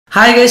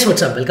Hi guys,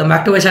 what's up? Welcome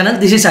back to my channel.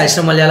 This is Sai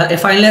Charan Malyala, a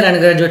final year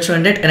undergraduate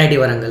student at NIT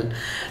Warangal.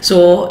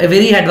 So a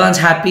very advanced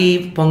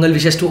happy Pongal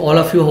wishes to all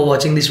of you who are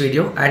watching this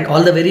video, and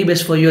all the very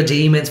best for your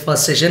JEE mains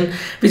first session,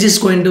 which is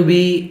going to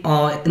be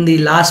in the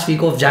last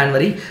week of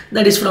January,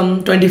 that is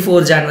from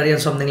 24th January or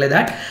something like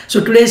that.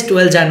 So today is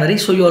 12th January,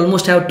 so you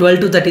almost have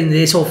 12 to 13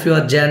 days of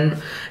your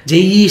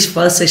JEE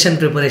first session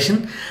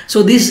preparation.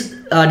 So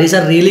these days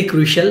are really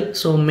crucial.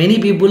 So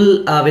many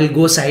people will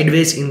go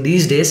sideways in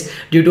these days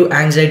due to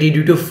anxiety,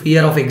 due to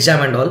fear of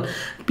exam and all.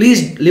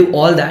 Please leave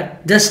all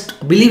that,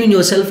 just believe in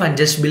yourself and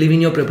just believe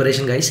in your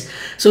preparation, guys.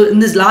 So in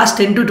this last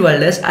 10 to 12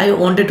 days, I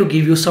wanted to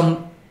give you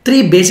some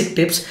 3 basic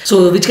tips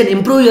so which can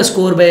improve your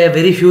score by a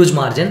very huge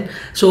margin.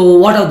 So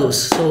what are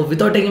those? So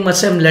without taking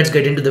much time, let's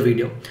get into the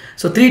video.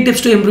 So 3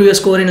 tips to improve your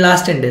score in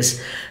last 10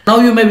 days. Now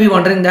you may be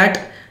wondering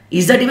that,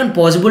 is that even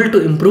possible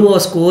to improve our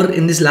score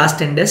in this last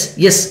 10 days?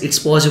 Yes, it's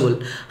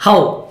possible.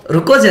 How?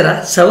 Ruko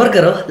jara, sabar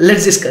karo,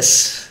 let's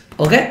discuss.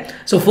 Okay,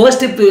 so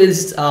first tip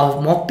is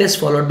mock test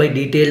followed by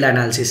detailed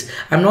analysis.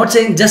 I'm not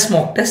saying just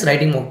mock test,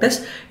 writing mock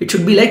test. It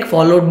should be like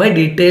followed by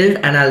detailed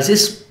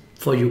analysis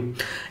for you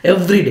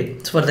every day.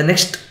 So for the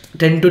next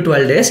 10 to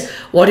 12 days,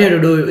 what you have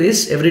to do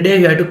is every day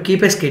you have to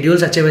keep a schedule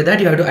such a way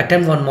that you have to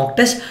attempt one mock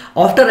test.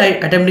 After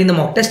attempting the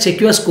mock test, check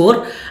your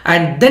score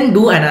and then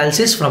do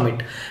analysis from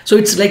it. So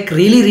it's like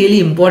really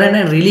important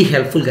and really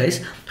helpful,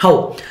 guys.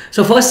 How?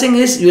 So first thing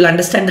is, you will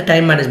understand the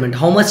time management,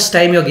 how much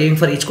time you're giving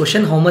for each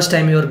question, how much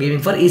time you're giving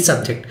for each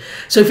subject.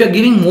 So if you're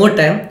giving more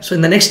time, so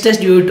in the next test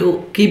you have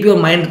to keep your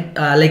mind,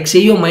 say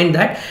your mind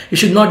that you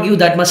should not give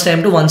that much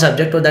time to one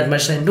subject or that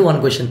much time to one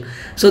question.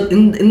 So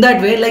in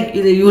that way, like,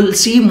 you will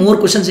see more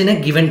questions in a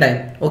given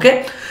time.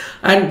 Okay.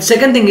 And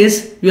second thing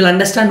is, you'll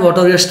understand what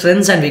are your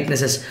strengths and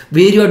weaknesses,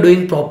 where you are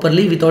doing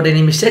properly without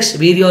any mistakes,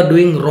 where you are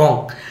doing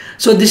wrong.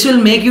 So this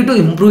will make you to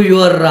improve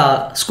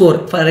your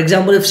score. For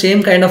example, if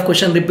same kind of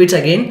question repeats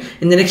again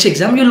in the next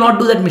exam, you will not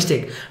do that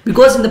mistake,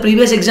 because in the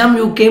previous exam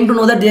you came to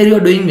know that there you are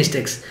doing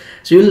mistakes.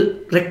 So you will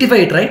rectify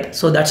it, right?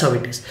 So that's how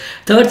it is.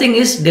 Third thing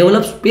is,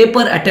 develop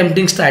paper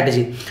attempting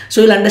strategy.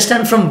 So you'll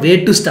understand from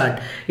where to start.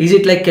 Is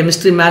it like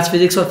chemistry, maths,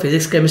 physics, or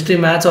physics, chemistry,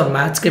 maths, or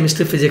maths,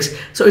 chemistry, physics?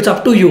 So it's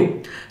up to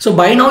you. So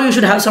by now you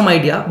should have some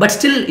idea, but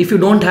still, if you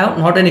don't have,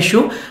 not an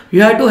issue.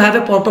 You have to have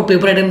a proper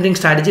paper attempting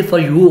strategy for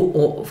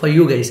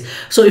you guys.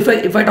 So if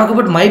I talk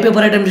about my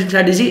paper attempting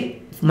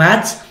strategy,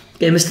 maths,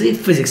 chemistry,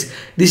 physics,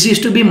 this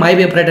used to be my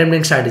paper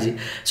attempting strategy.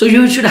 So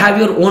you should have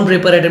your own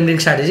paper attempting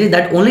strategy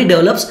that only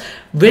develops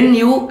when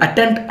you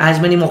attempt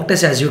as many mock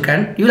tests as you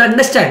can. You will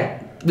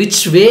understand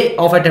which way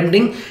of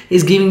attempting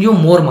is giving you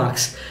more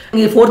marks.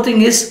 And the fourth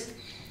thing is,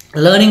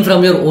 learning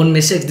from your own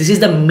mistakes. This is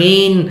the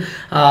main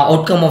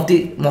outcome of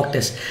the mock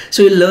test.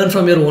 So you learn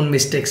from your own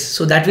mistakes.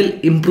 So that will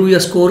improve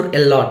your score a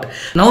lot.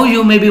 Now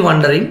you may be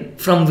wondering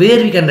from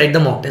where we can write the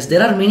mock test.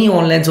 There are many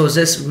online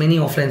sources, many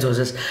offline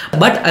sources.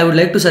 But I would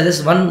like to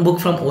suggest one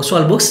book from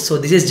OSWAAL Books. So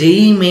this is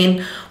JEE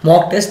main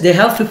mock test. They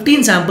have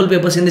 15 sample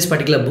papers in this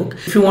particular book.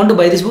 If you want to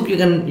buy this book, you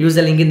can use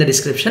the link in the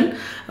description.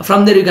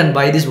 From there you can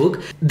buy this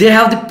book. They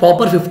have the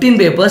proper 15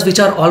 papers which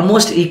are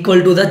almost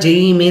equal to the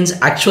JEE mains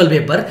actual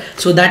paper.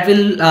 So that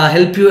will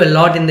help you a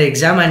lot in the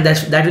exam, and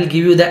that will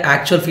give you the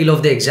actual feel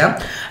of the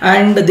exam.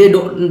 And they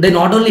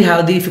not only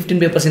have the 15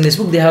 papers in this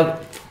book, they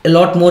have a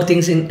lot more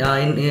things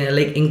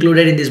like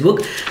included in this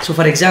book. So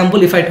for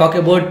example, if I talk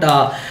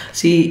about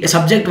see,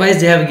 subject wise,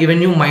 they have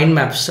given you mind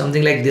maps,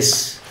 something like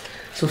this.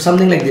 So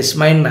something like this,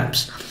 mind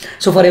maps.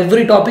 So for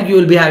every topic you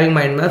will be having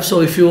mind maps.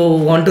 So if you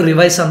want to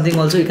revise something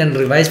also, you can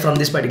revise from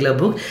this particular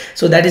book.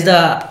 So that is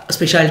the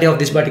specialty of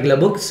this particular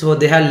book. So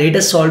they have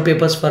latest solved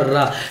papers for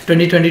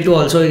 2022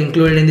 also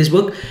included in this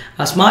book.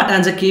 A smart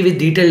answer key with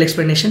detailed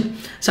explanation.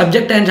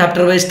 Subject and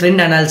chapter wise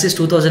trend analysis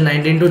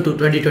 2019 to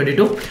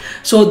 2022.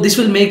 So this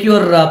will make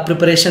your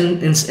preparation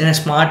in a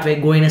smart way,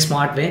 go in a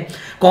smart way.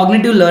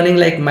 Cognitive learning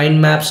like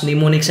mind maps,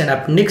 mnemonics and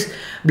appendix.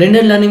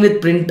 Blended learning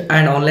with print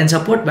and online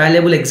support.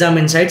 Valuable exam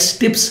insights,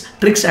 tips,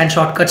 tricks and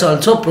shortcuts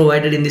also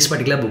provided in this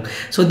particular book.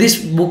 So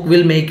this book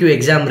will make you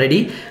exam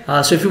ready.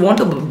 So if you want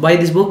to buy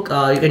this book,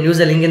 you can use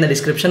the link in the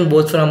description,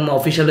 both from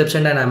official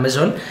website and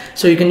Amazon.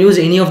 So you can use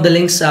any of the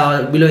links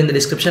below in the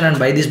description and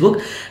buy this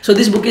book. So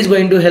this book is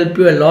going to help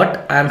you a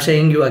lot. I am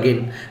saying you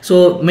again.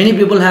 So many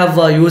people have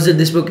used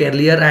this book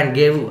earlier and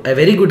gave a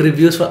very good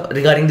reviews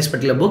regarding this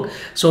particular book.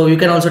 So you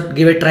can also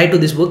give a try to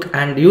this book,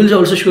 and you will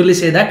also surely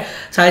say that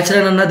Sai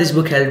Charan Anna, this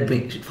book helped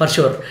me for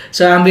sure.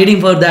 So I'm waiting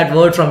for that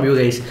word from you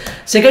guys.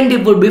 Second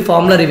tip would be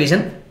formula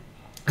revision.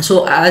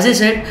 So as I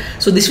said,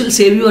 so this will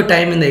save you a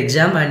time in the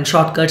exam and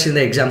shortcuts in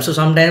the exam. So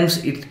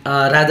sometimes it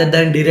rather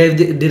than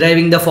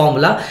deriving the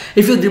formula,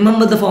 if you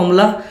remember the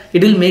formula,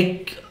 it will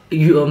make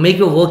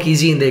your work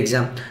easy in the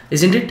exam,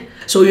 isn't it?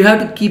 So you have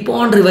to keep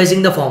on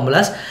revising the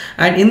formulas,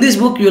 and in this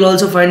book you'll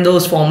also find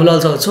those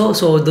formulas also,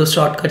 so those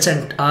shortcuts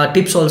and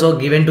tips also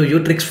given to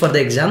you, tricks for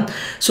the exam.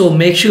 So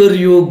make sure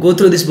you go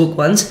through this book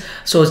once,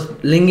 so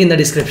link in the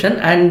description.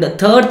 And the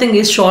third thing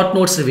is short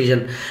notes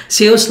revision.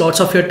 Saves lots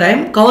of your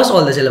time, covers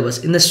all the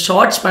syllabus in the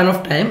short span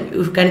of time.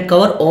 You can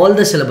cover all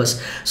the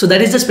syllabus, so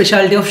that is the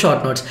specialty of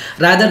short notes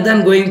rather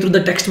than going through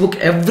the textbook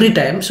every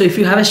time. So if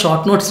you have a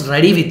short notes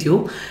ready with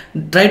you,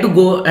 try to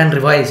go and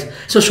revise.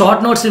 So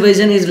short notes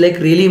revision is like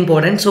really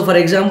important. So for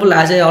example,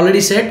 as I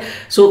already said,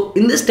 so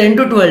in this 10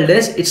 to 12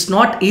 days, it's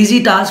not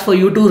easy task for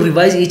you to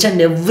revise each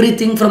and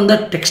everything from the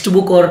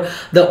textbook or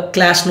the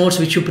class notes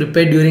which you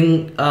prepared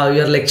during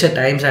your lecture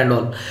times and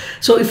all.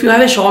 So if you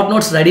have a short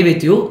notes ready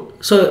with you,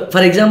 so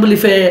for example,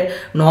 if a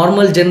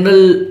normal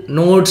general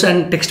notes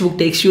and textbook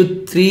takes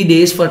you 3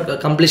 days for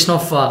completion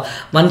of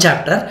one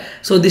chapter,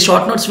 so the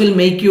short notes will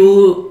make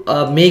you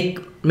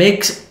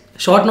makes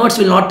short notes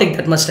will not take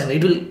that much time.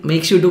 It will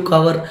makes you to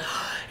cover,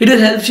 it will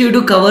help you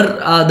to cover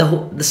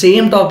the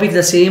same topic,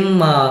 the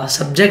same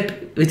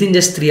subject within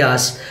just 3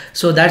 hours.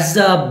 So that's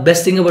the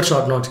best thing about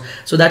short notes.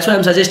 So that's why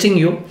I'm suggesting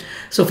you.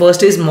 So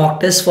first is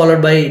mock test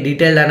followed by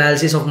detailed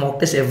analysis of mock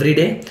test every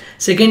day.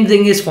 Second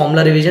thing is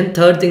formula revision.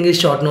 Third thing is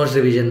short notes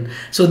revision.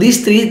 So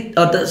these three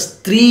are the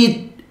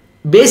three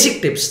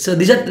basic tips. So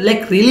these are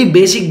like really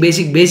basic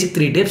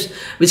 3 tips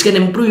which can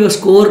improve your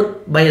score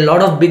by a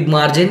lot of big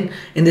margin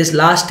in this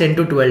last 10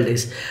 to 12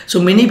 days.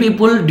 So many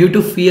people, due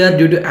to fear,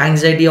 due to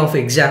anxiety of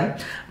exam,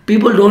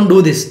 people don't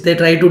do this. They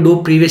try to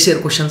do previous year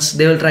questions,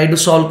 they will try to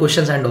solve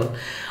questions and all.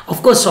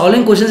 Of course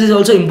solving questions is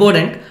also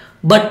important,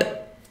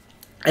 but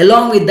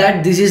along with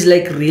that, this is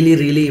like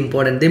really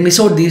important. They miss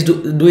out these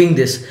doing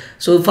this.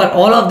 So for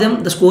all of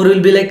them, the score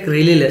will be like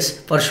really less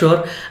for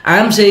sure. I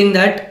am saying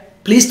that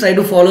please try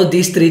to follow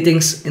these 3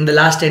 things in the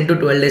last 10 to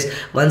 12 days.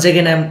 Once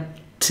again, I'm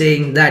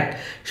saying that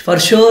for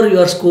sure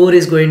your score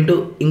is going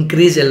to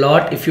increase a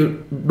lot if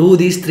you do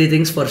these 3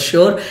 things for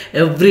sure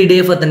every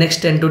day for the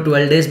next 10 to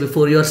 12 days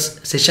before your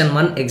session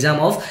 1 exam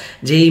of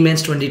JEE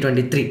Mains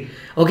 2023.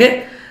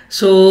 Okay,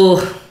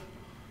 so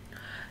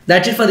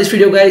that's it for this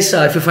video, guys.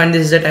 If you find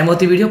this is a time of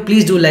the video,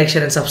 please do like,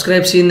 share and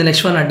subscribe. See you in the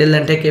next one. Until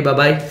then, take care. Bye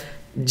bye.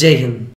 Jai Hind.